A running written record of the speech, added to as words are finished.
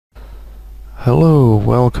Hello,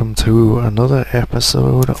 welcome to another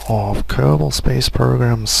episode of Kerbal Space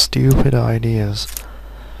Program's Stupid Ideas.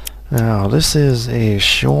 Now, this is a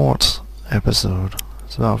short episode.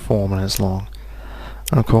 It's about 4 minutes long.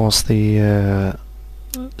 And of course, the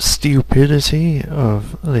stupidity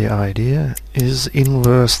of the idea is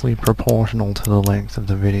inversely proportional to the length of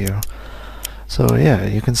the video. So yeah,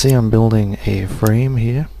 you can see I'm building a frame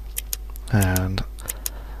here, and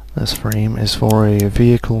this frame is for a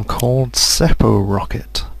vehicle called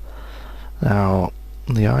Sepatron. Now,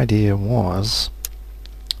 the idea was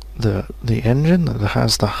the engine that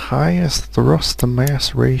has the highest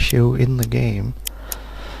thrust-to-mass ratio in the game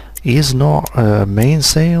is not a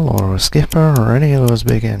mainsail or a skipper or any of those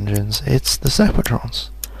big engines. It's the Sepatrons.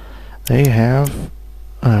 They have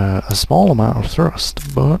a small amount of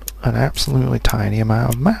thrust, but an absolutely tiny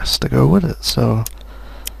amount of mass to go with it. So,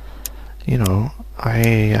 you know,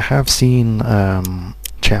 I have seen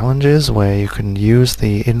challenges where you can use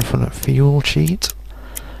the infinite fuel cheat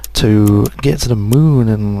to get to the moon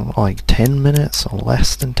in like 10 minutes or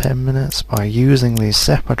less than 10 minutes by using these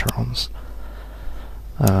Sepatrons.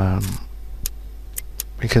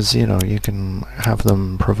 Because, you know, you can have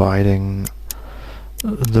them providing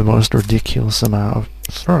the most ridiculous amount of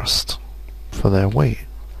thrust for their weight.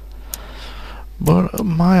 But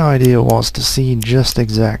my idea was to see just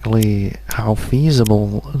exactly how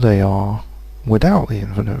feasible they are without the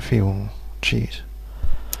infinite fuel cheat.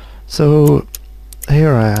 So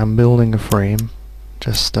here I am building a frame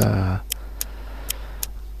just out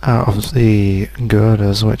of the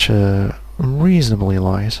girders, which are reasonably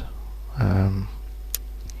light. And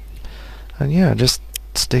yeah, just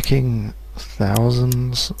sticking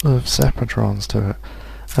thousands of Sepatrons to it.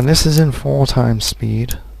 And this is in 4 times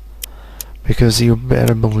speed, because you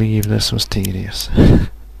better believe this was tedious.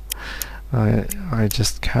 I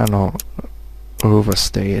just cannot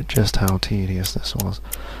overstate just how tedious this was.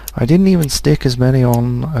 I didn't even stick as many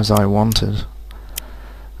on as I wanted.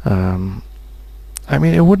 I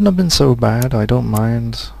mean, it wouldn't have been so bad. I don't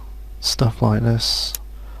mind stuff like this.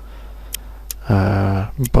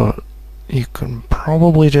 But you can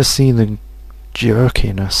probably just see the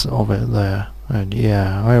jerkiness of it there. And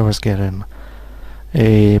yeah, I was getting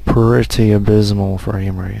a pretty abysmal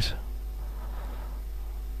frame rate.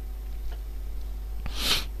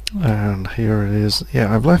 And here it is.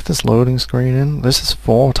 Yeah, I've left this loading screen in. This is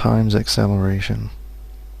 4 times acceleration.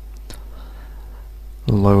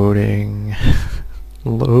 Loading.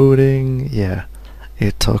 Loading. Yeah,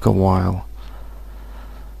 it took a while.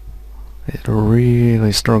 It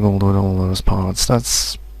really struggled with all those parts.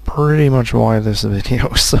 That's pretty much why this video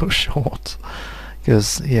is so short.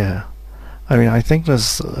 Because, yeah, I mean, I think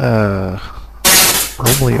there's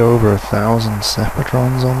probably over 1,000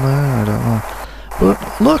 Sepatrons on there, I don't know. But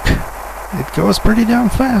look, it goes pretty damn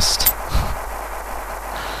fast.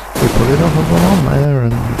 We put it on there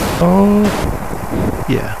and oh,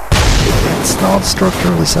 yeah. It's not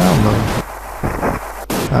structurally sound though.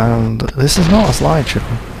 And this is not a slideshow.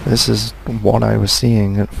 This is what I was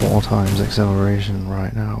seeing at 4 times acceleration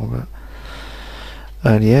right now. But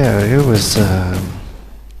and yeah, it was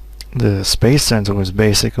the Space Center was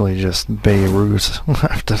basically just Beirut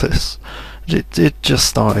after this. It just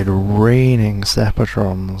started raining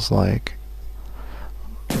Sepatrons like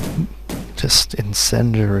just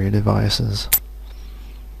incendiary devices.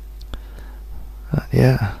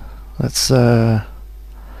 Yeah, that's some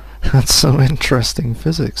interesting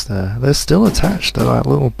physics there. They're still attached to that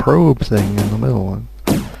little probe thing in the middle.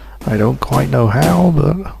 I don't quite know how,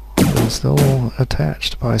 but they're still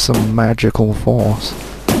attached by some magical force.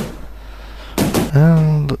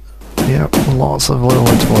 And yep, lots of little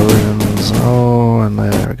explosions. Oh, and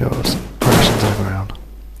there it goes. Crashing to the ground.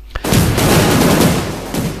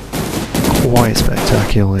 Quite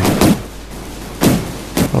spectacularly.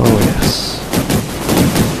 Oh yes.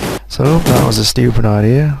 So, that was a stupid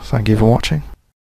idea. Thank you for watching.